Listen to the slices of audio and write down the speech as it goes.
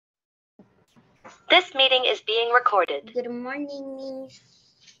This meeting is being recorded. Good morning, Miss.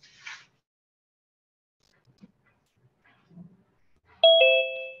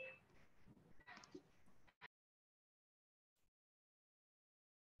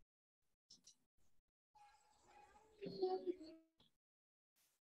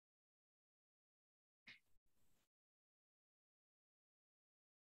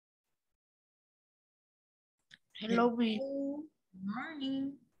 Hello, Miss. Good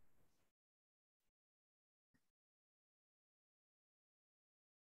morning.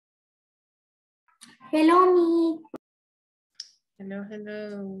 Hello, Miss. Hello,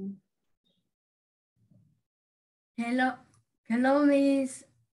 hello. Hello, Miss.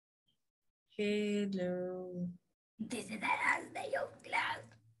 Hello. This is the last day of class.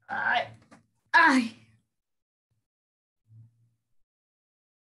 Ay.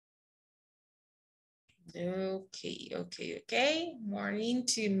 Okay. Morning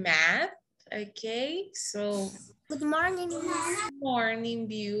to math. Okay, so Good morning, Miss. morning,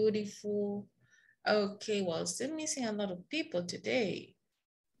 beautiful. Okay, well, still missing a lot of people today.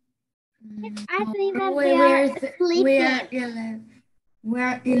 I think that we they are are sleeping. we are 11. We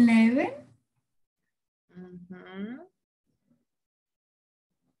are 11. Mm-hmm.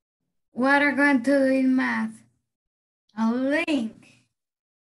 What are going to do in math? A link.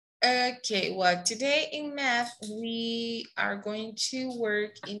 Okay, well, today in math, we are going to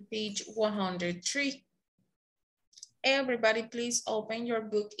work in page 103. Everybody, please open your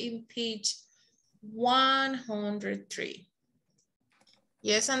book in page 103.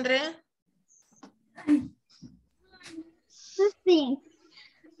 Yes, Andrea? To think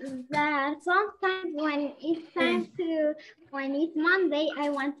that sometimes when it's Monday, I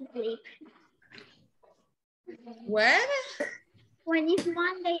want to sleep. What? When it's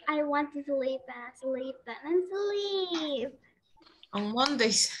Monday, I want to sleep and sleep. On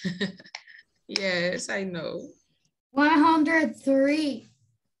Mondays. Yes, I know. 103.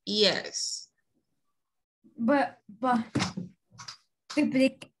 Yes. But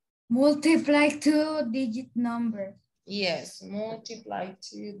multiply 2-digit numbers. Yes, multiply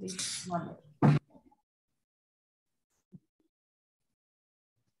to this number.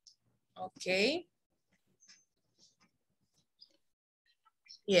 Okay.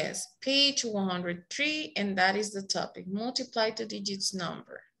 Yes, page 103, and that is the topic. Multiply two digits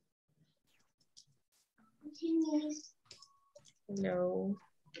number. Hello.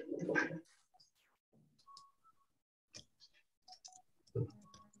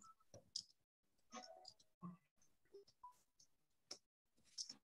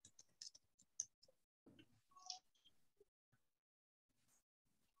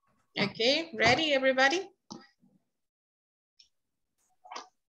 Okay, ready, everybody?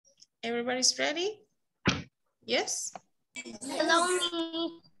 Everybody's ready? Yes? Hello,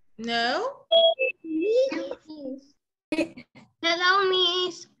 Miss. No? Hello,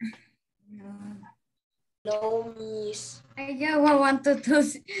 Miss. Hello, Miss. I just wanted to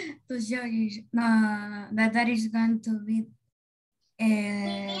show you that is going to be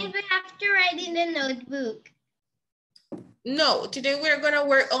We have to write in the notebook. No, today we're gonna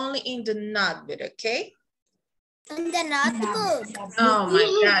work only in the notebook, okay? In the notebook. Oh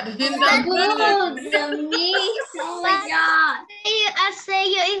my God, in the notebook. Miss. Oh my God. I say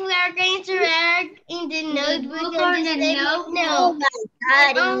you if we are going to write in the notebook or the notebook. No. Oh my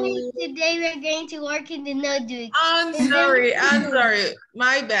God. Only today we're going to work in the notebook. I'm sorry.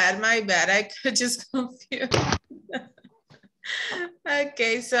 My bad. I could just confused.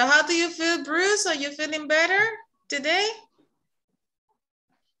 Okay, so how do you feel, Bruce? Are you feeling better today?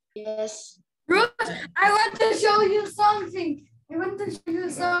 Yes. Bruce, I want to show you something.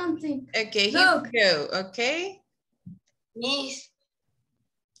 Okay, Look. here we go, okay? Miss.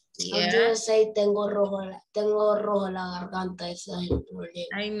 Yeah. Yo sé, tengo rojo la garganta, ese es el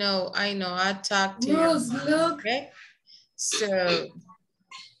problema. I know. I talked to Bruce, you. look. Okay. So.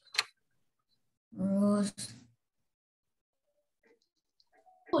 Bruce.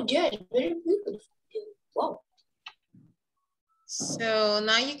 Oh, yeah, very beautiful. Wow. So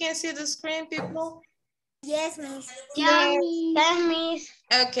now you can see the screen, people? Yes, Miss. Yes, Miss.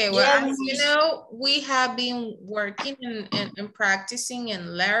 Okay, well, as you know, we have been working and practicing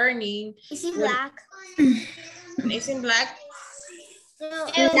and learning. Is it black? It's in black. Now,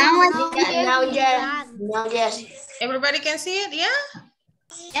 yes. Everybody can see it, yeah?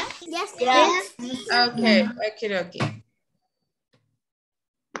 Yes. Okay, okay.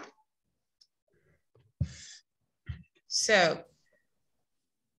 So,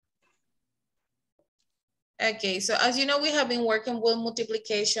 okay, so as you know, we have been working with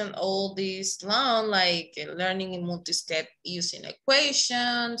multiplication all this long, like learning in multi-step using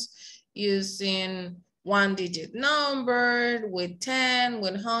equations using one-digit number, with 10,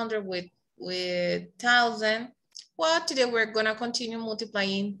 with 100, with 1,000. Well, today we're gonna continue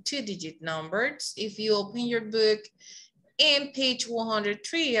multiplying two-digit numbers. If you open your book in page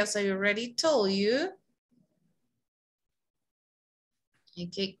 103, as I already told you.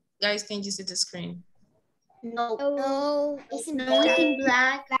 Okay, guys, can you see the screen? No. It's in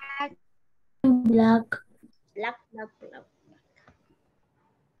black. Black. Black.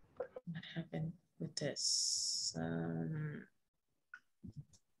 What happened with this? And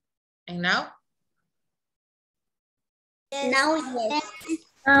now? Now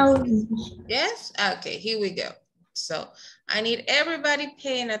Yes? Okay, here we go. So I need everybody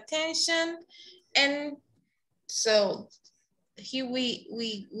paying attention. And so here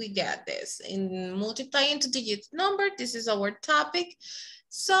we got this. In multiplying two-digit number, this is our topic.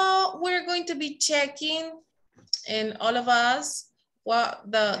 So we're going to be checking, and all of us, what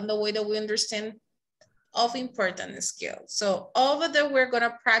the way that we understand of important skills. So over there, we're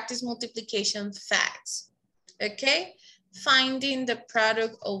gonna practice multiplication facts, okay? Finding the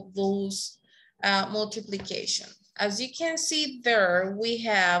product of those multiplication. As you can see there, we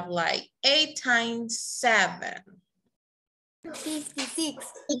have like 8 times 7.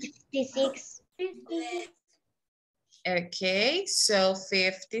 56. Okay, so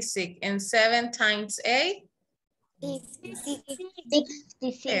 56. And 7 times 8?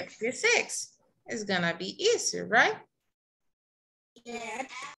 56. It's gonna be easy, right? Yeah.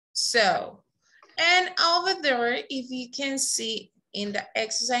 So, and over there, if you can see in the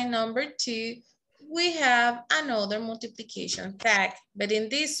exercise number 2, we have another multiplication fact. But in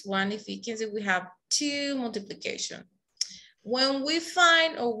this one, if you can see, we have 2 multiplication. When we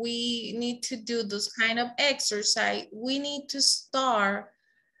find or we need to do this kind of exercise, we need to start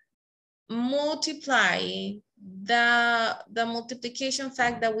multiplying the multiplication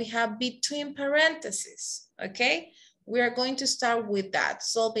fact that we have between parentheses, okay? We are going to start with that,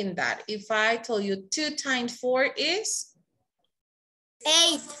 solving that. If I told you 2 times 4 is?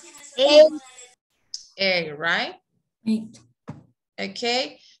 8. 8, right? 8.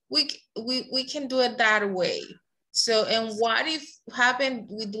 Okay, we can do it that way. So, and what if happen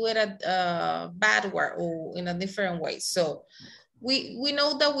we do it a bad way or in a different way? So we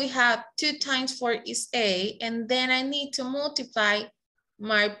know that we have 2 times 4 is 8, and then I need to multiply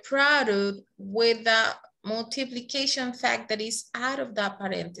my product with the multiplication fact that is out of that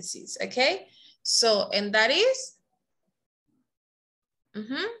parentheses, okay? So, and that is? 6.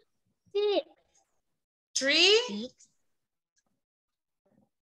 3?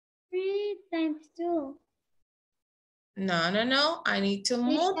 3 times 2. No. I need to 3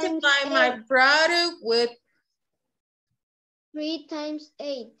 multiply times my 8. product with 3 times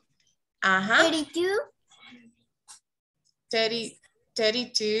 8. 32. 32.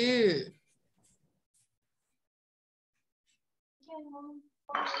 32.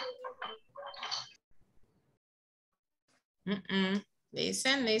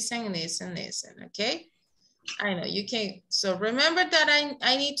 Listen, okay? I know you can. So remember that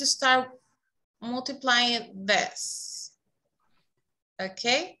I need to start multiplying this,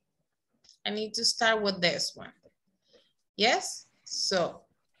 okay? I need to start with this one. Yes? So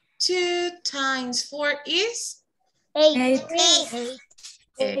 2 times 4 is? 8.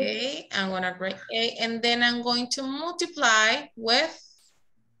 8. I'm gonna write 8, and then I'm going to multiply with?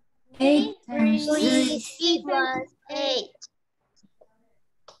 8 times 3 equals 8.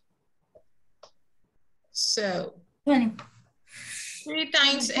 So 20. 3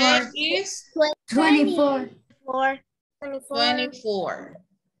 times 8 is? 24. 24.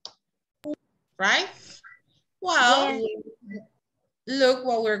 Right? Well, look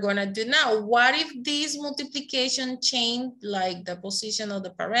what we're gonna do now. What if this multiplication change like the position of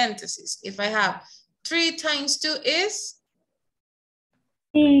the parentheses? If I have 3 times 2 is?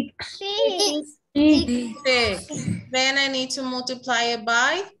 6. 6. Then I need to multiply it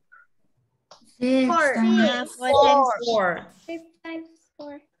by? 6 times 4. 6 times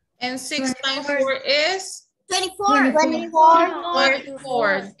 4. And 6 times 4 is? 24.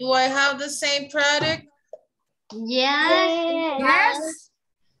 24. Do I have the same product? Yes.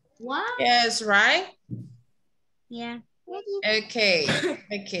 What? Yes, right? Yeah. Okay.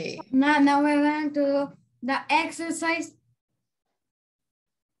 Now we're going to do the exercise.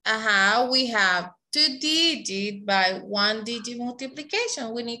 We have 2-digit by 1-digit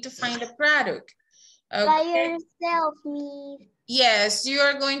multiplication. We need to find the product. Okay. By yourself, me. Yes, you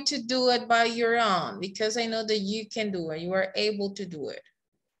are going to do it by your own because I know that you can do it. You are able to do it.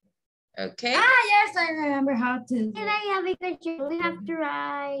 Okay. Yes, I remember how to do it. Because you only have to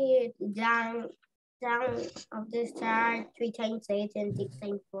write down of this chart 3 times 8 and 6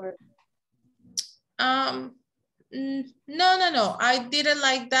 times 4. No. I did it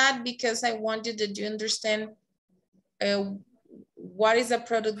like that because I wanted that you understand what is the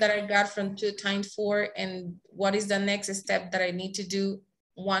product that I got from 2 times 4 and what is the next step that I need to do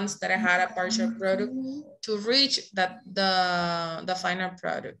once that I had a partial product to reach the final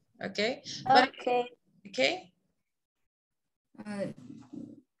product. Okay. But okay.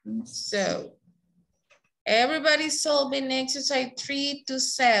 So everybody's solving exercise 3 to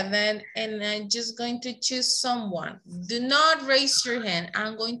 7 and I'm just going to choose someone. Do not raise your hand.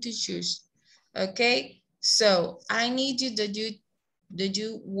 I'm going to choose. Okay. So I need you that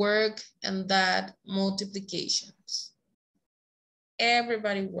you work on that multiplications.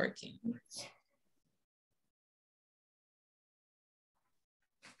 Everybody working.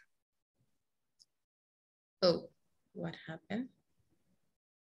 Oh, what happened?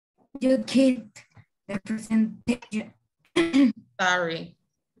 You get the percentage. Sorry.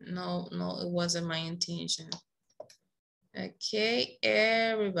 No, it wasn't my intention. Okay,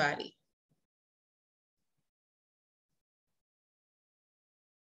 everybody.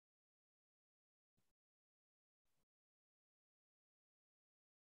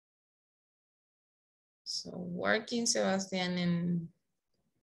 So working Sebastian and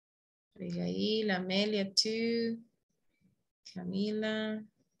Abigail, Amelia too, Camila,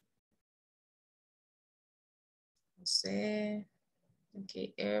 Jose.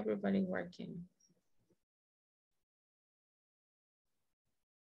 Okay, everybody working.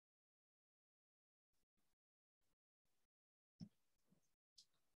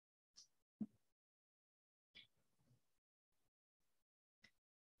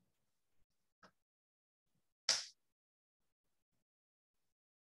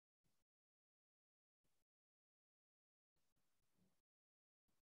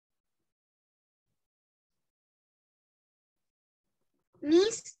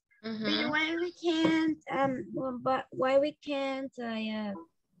 Miss, Mm-hmm. why we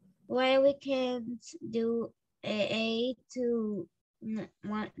can't do A to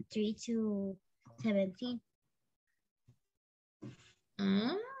 3 to 17?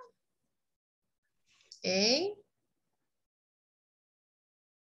 Mm-hmm. A.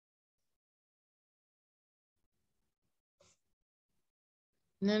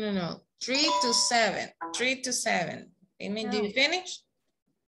 No. 3 to 7. 3 to 7. Amy, do you finish?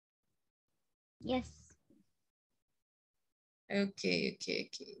 Yes. Okay.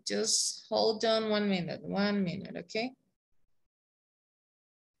 Just hold on 1 minute. 1 minute, okay?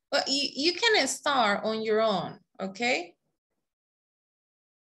 But you can start on your own, okay?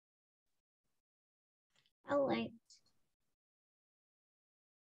 All right.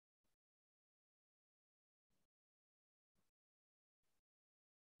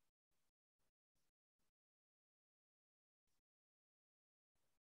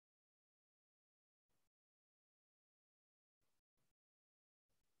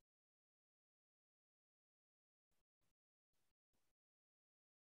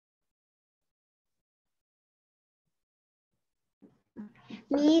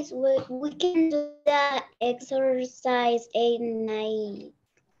 Miss, we can do that exercise 8 and 9.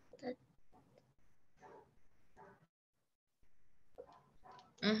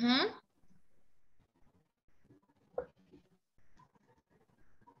 Mm-hmm.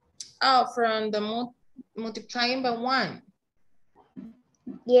 Oh, from the multiplying by 1.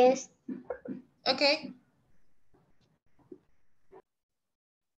 Yes. Okay.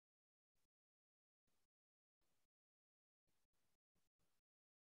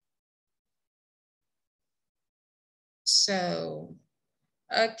 So,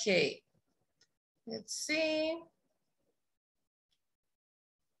 okay. Let's see.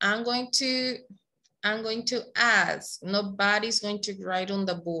 I'm going to ask. Nobody's going to write on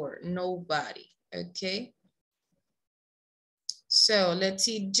the board. Nobody. Okay. So let's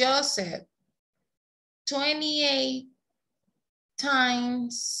see. Joseph. 28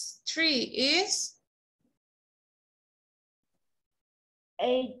 times 3 is?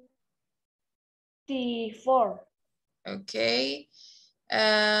 84. Okay.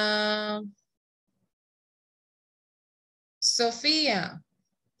 Sophia.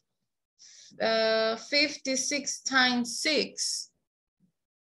 56 times 6.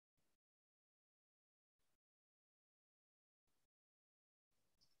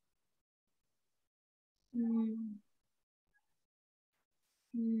 Mm.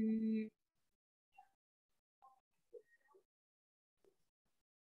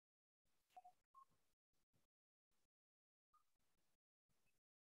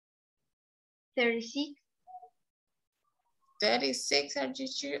 36. 36, are you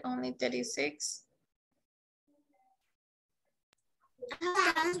sure? Only 36?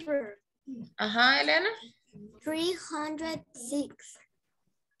 Answer. Elena. 306.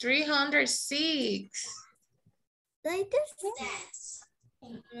 306. Latest?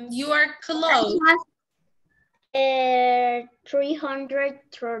 You are close.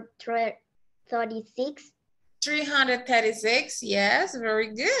 336. 336. Yes,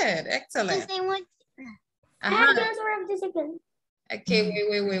 very good. Excellent. Okay, wait.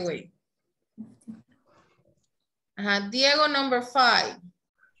 Diego, number 5.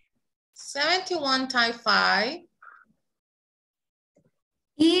 71 times 5.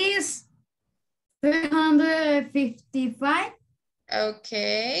 Is 355.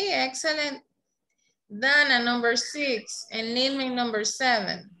 Okay, excellent. Dana, number 6. And Lilman, number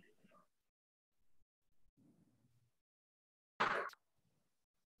 7.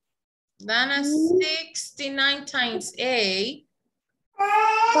 Dana, 69 times 8.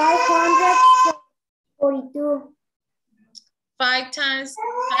 542. 5 times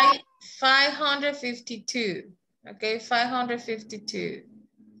 552. Okay, 552.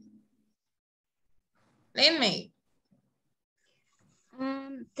 Lilman.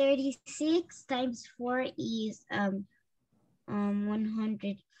 36 times 4 is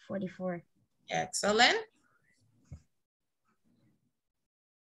 144. Excellent.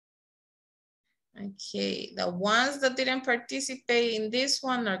 Okay, the ones that didn't participate in this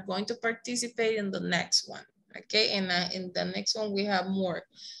one are going to participate in the next one. Okay, and in the next one we have more.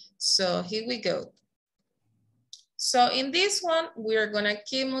 So here we go. So in this one, we are gonna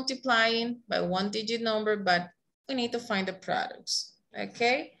keep multiplying by 1-digit number, but we need to find the products,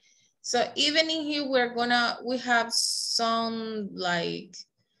 okay? So even in here, we have some like,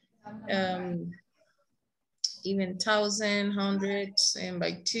 even thousand, hundreds, and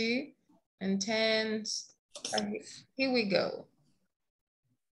by 2 and tens. Here we go.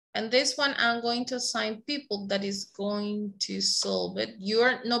 And this one, I'm going to assign people that is going to solve it.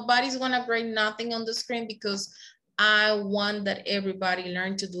 Nobody's gonna write nothing on the screen because I want that everybody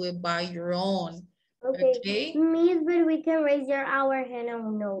learn to do it by your own. Okay. Miss, but we can raise our hand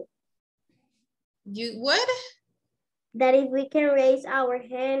or no. You what? That if we can raise our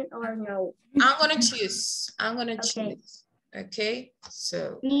hand or no. I'm gonna choose. Choose. Okay.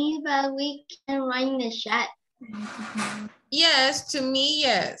 So. Miss, but we can write in the chat. Yes, to me,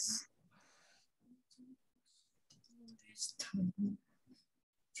 yes.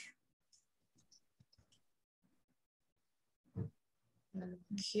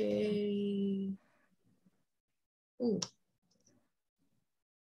 Okay. Ooh.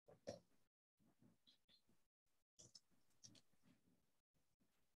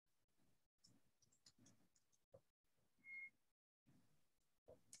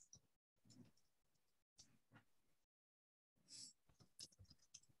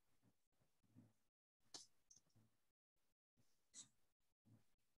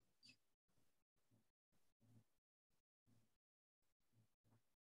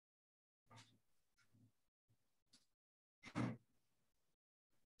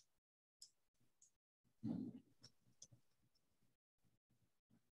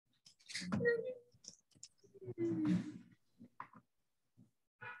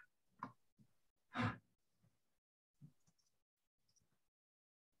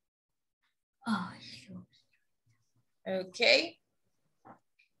 Oh, sure. Okay.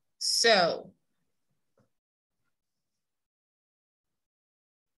 So.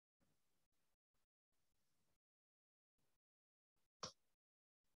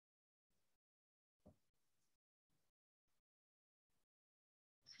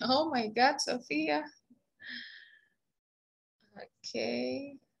 Oh my God, Sophia.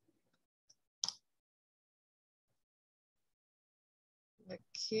 Okay.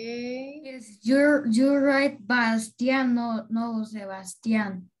 Okay. Yes, you're right, Bastian, no,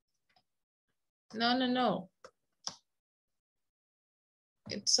 Sebastian. No.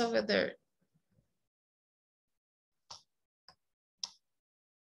 It's over there.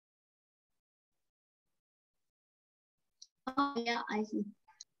 Oh, yeah, I see.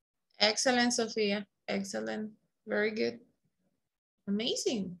 Excellent, Sophia. Excellent. Very good.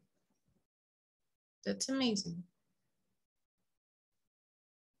 Amazing. That's amazing.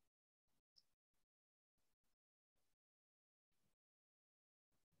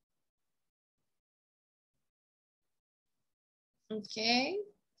 Okay.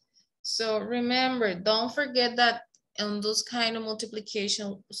 So remember, don't forget that on those kind of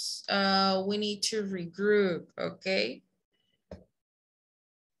multiplications, we need to regroup, okay?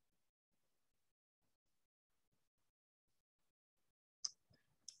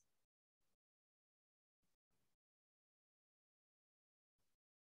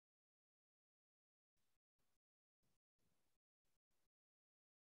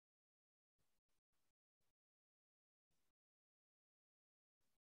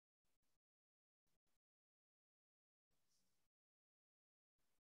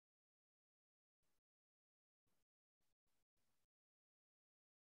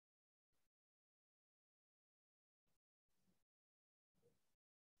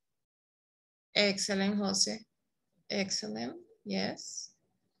 Excellent, Jose. Excellent. Yes.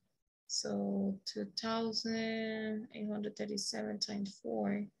 So 2,837 times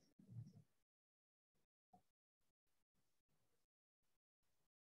 4.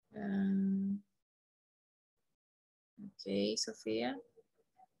 Okay, Sophia.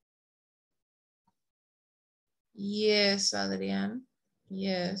 Yes, Adrian.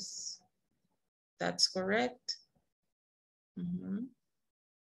 Yes, that's correct.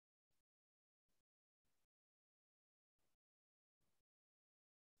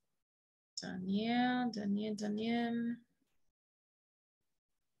 Daniel.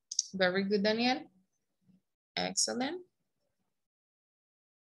 Very good, Daniel. Excellent.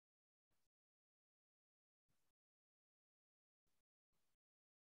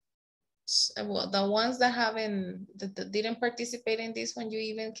 Well, the ones that that didn't participate in this one, you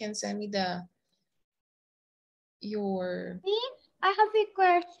even can send me your. I have a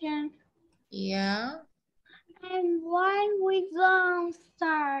question. Yeah. And why we don't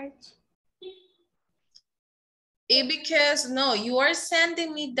start? Because no, you are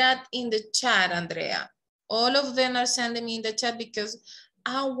sending me that in the chat, Andrea. All of them are sending me in the chat because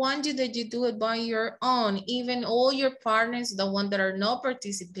I want you that you do it by your own, even all your partners, the ones that are not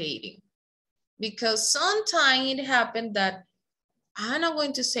participating. Because sometimes it happened that, I'm not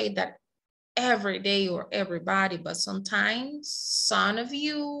going to say that every day or everybody, but sometimes some of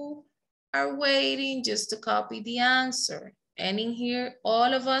you are waiting just to copy the answer. And in here,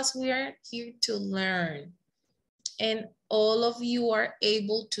 all of us, we are here to learn. And all of you are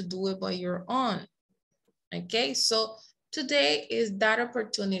able to do it by your own. Okay, so today is that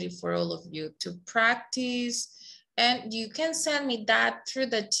opportunity for all of you to practice, and you can send me that through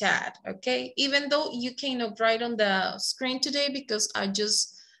the chat, okay? Even though you cannot write on the screen today because I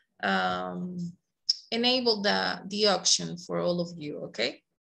just enabled the option for all of you, okay?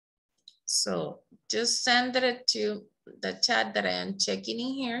 So just send it to the chat that I am checking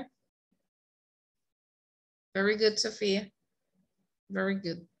in here. Very good, Sophia. Very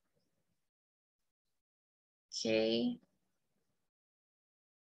good. Okay.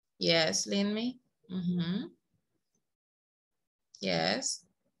 Yes, Linmi. Yes.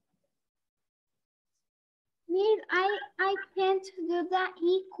 Miss, I can't do that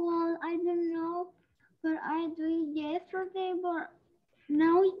equal. I don't know, but I do it yesterday, but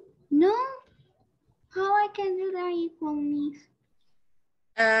now, no. How I can do that equal, Miss?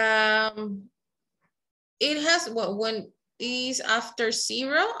 It has what when is after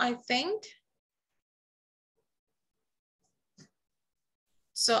 0, I think.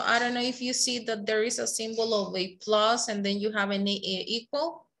 So I don't know if you see that there is a symbol of a plus and then you have an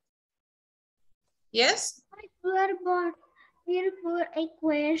equal. Yes? I put a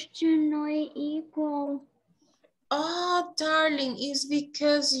question, no equal. Oh, darling, it's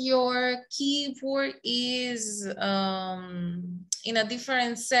because your keyboard is in a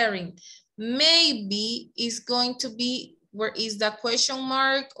different setting. Maybe it's going to be where is the question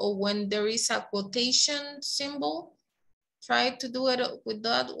mark or when there is a quotation symbol. Try to do it with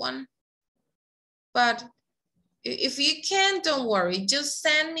that one. But if you can, don't worry. Just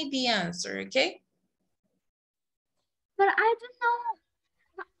send me the answer, okay? But I don't know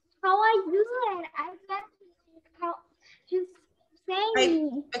how I do it. I got how just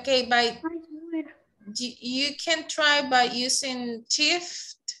saying. Okay, you can try by using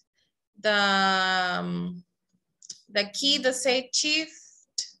shift, the key that say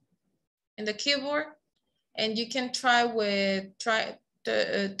shift in the keyboard, and you can try with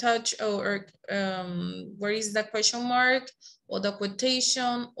touch or where is the question mark or the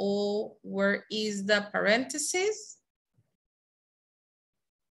quotation or where is the parenthesis.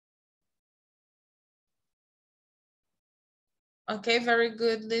 Okay, very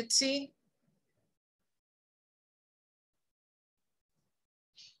good, let's see.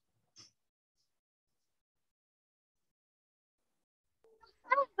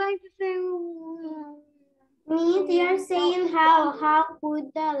 Means you are saying how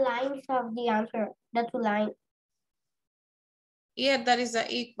put the lines of the answer, the two lines. Yeah, that is the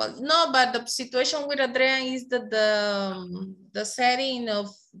equal. No, but the situation with Andrea is that the setting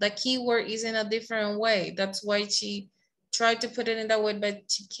of the keyword is in a different way. That's why she tried to put it in that way, but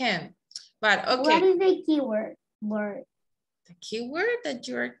she can't. But okay. What is the keyword word? The keyword that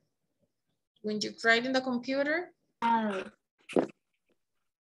you're when you write in the computer. Oh.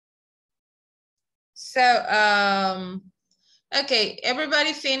 So okay,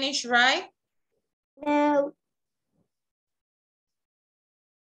 everybody finished, right? No.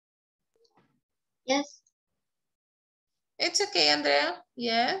 Yes. It's okay, Andrea.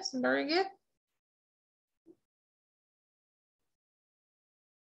 Yes, very good.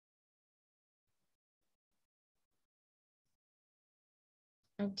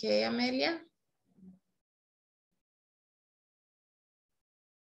 Okay, Amelia.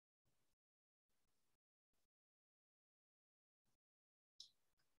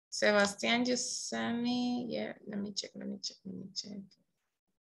 Sebastian just sent me, yeah, let me check.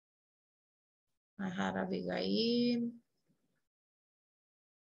 I had Abigail.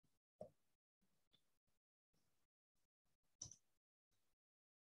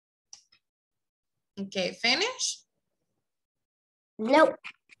 Okay, finish? Nope.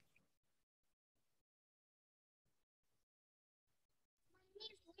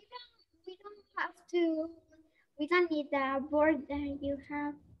 We don't have to. We don't need the board that you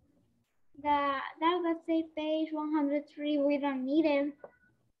have. That let's say page 103. We don't need it.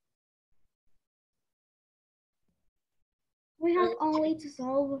 We have only to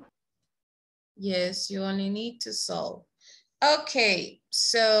solve. Yes, you only need to solve. Okay,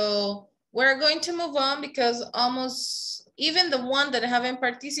 so we're going to move on because almost even the one that haven't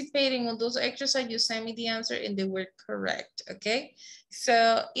participating on those exercises, you send me the answer and they were correct, okay?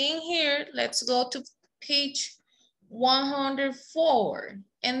 So in here, let's go to page 104.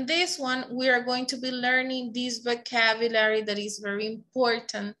 And this one, we are going to be learning this vocabulary that is very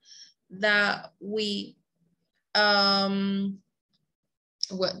important that we learn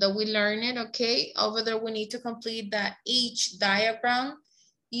it, okay? Over there, we need to complete that H diagram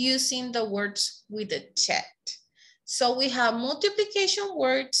using the words with the chat. So we have multiplication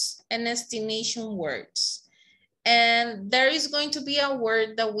words and estimation words. And there is going to be a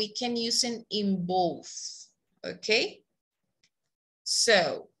word that we can use in both, okay?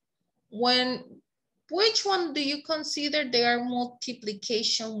 So which one do you consider they are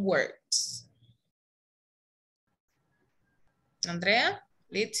multiplication words? Andrea?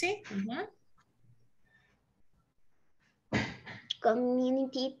 Litzy?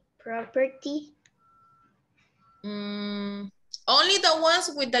 Community property. Only the ones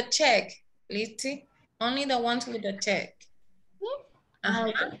with the check, Litzy. Only the ones with the check.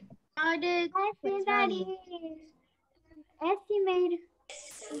 Okay. I think that is estimate.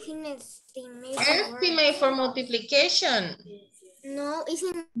 Estimate for multiplication. No, it's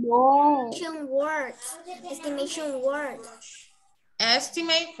in words. Estimation words.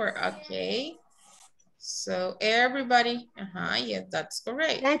 Estimate for, okay. So everybody, yes, that's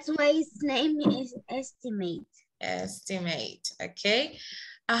correct. That's why its name is estimate. Estimate, okay.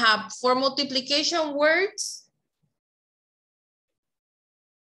 For multiplication words.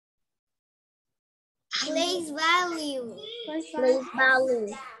 Place value. Place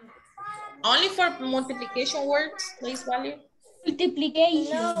value. Only for multiplication words, place value?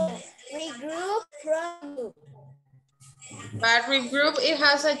 Multiplication. No, regroup product. But regroup, it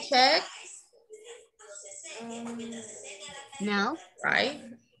has a check. No. Right?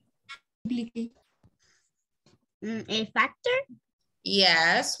 A factor?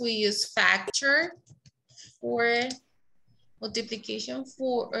 Yes, we use factor for multiplication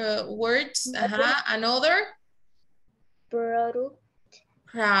for words. Another? Product.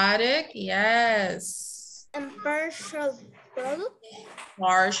 Product, yes. And partial product?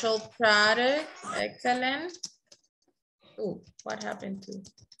 Partial product, excellent. Oh, what happened to?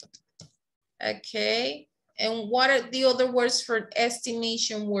 Okay, and what are the other words for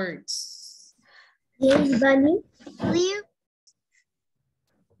estimation words? Place value.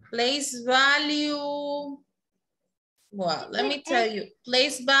 Place value. Well, let me tell you,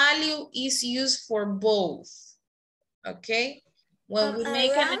 place value is used for both. Okay, when we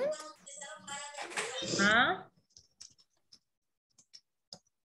make an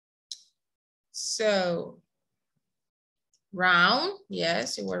so round,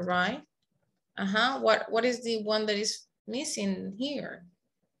 yes, you were right. What is the one that is missing here?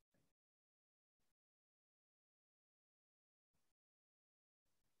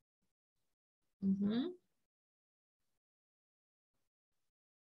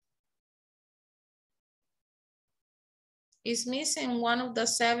 It's missing one of the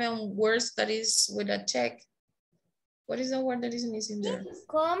 7 words that is with a check. What is the word that is missing there?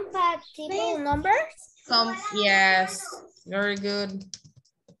 Compatible numbers? Yes, very good.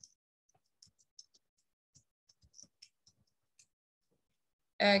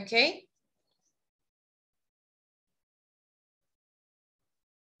 Okay.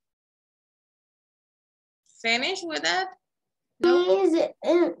 Finish with that? No. Please,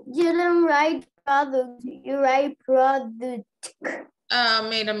 you don't write product, you write product.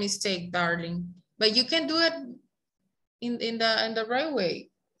 Made a mistake, darling. But you can do it in the right way.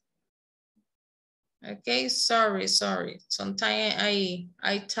 Okay, sorry. Sometimes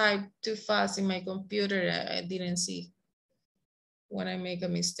I type too fast in my computer. I didn't see when I make a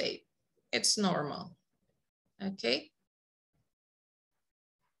mistake. It's normal. Okay.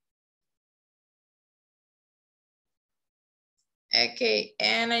 Okay,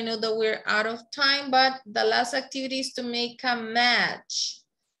 and I know that we're out of time, but the last activity is to make a match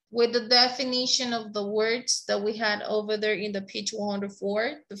with the definition of the words that we had over there in the page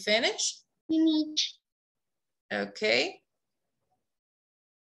 104 to finish. Finish. Okay.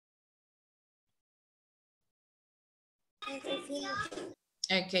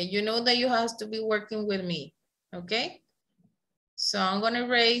 Okay, you know that you have to be working with me, okay? So I'm gonna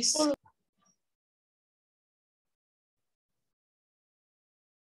erase.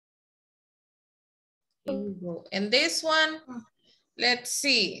 Here we go. And this one, let's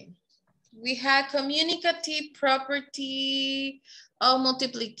see. We have communicative property of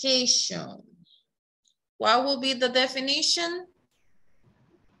multiplication. What will be the definition?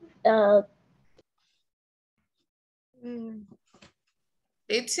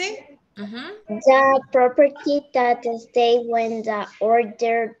 Itzy? The property that states when the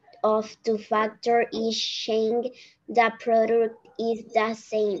order of two factors is changed, the product is the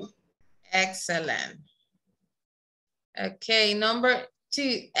same. Excellent. Okay, number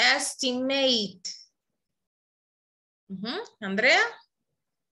 2, estimate. Andrea?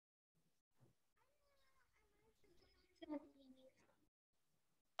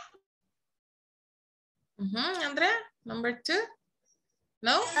 Andrea, number 2?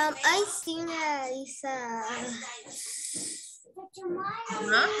 No? I think it's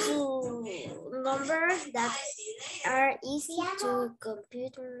numbers that are easy to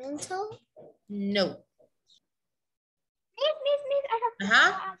compute mental. No. Miss, I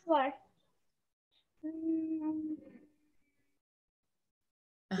have to answer.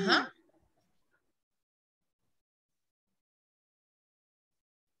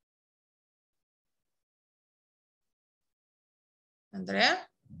 Andrea?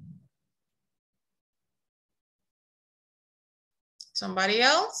 Somebody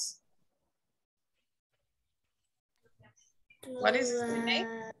else? What is the name?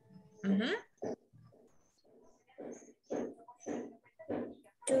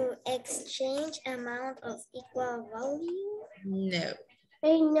 To exchange amount of equal value. No.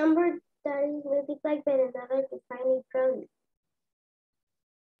 A number that is multiplied by another to find a product.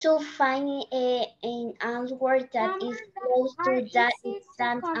 To find an answer that is close to that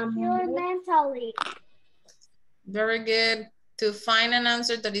exact amount. Mentally. Very good. To find an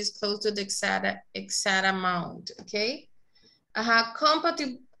answer that is close to the exact amount, okay?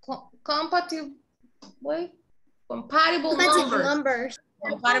 Compatible numbers. Compatible numbers.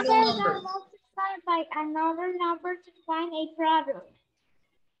 Multiplied by another number to find a product.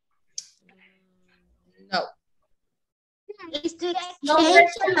 No. Is to exchange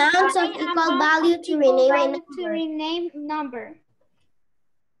amounts of equal value to rename number.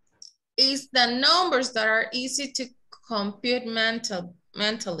 It's the numbers that are easy to compute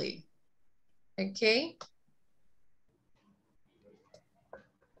mentally. Okay.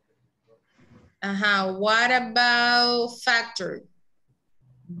 What about factor?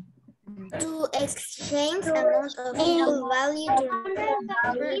 To exchange amount of equal value to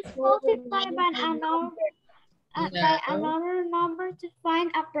number is multiplied by another number to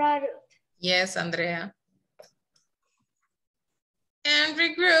find a product. Yes, Andrea. And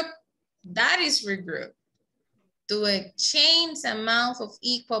regroup. That is regroup. To exchange amounts of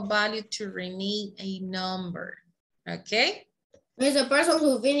equal value to rename a number. Okay? Is the person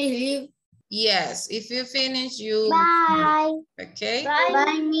who finished leave? Yes, if you finish, you. Bye. Okay?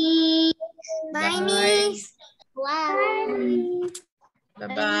 Bye, Miss. Bye, Miss. Bye.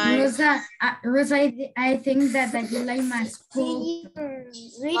 Bye-bye. Rosa, I think that you like my school.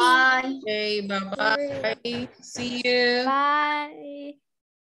 Bye. Okay, bye-bye. See you. Bye.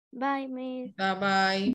 Bye, Miss. Bye-bye.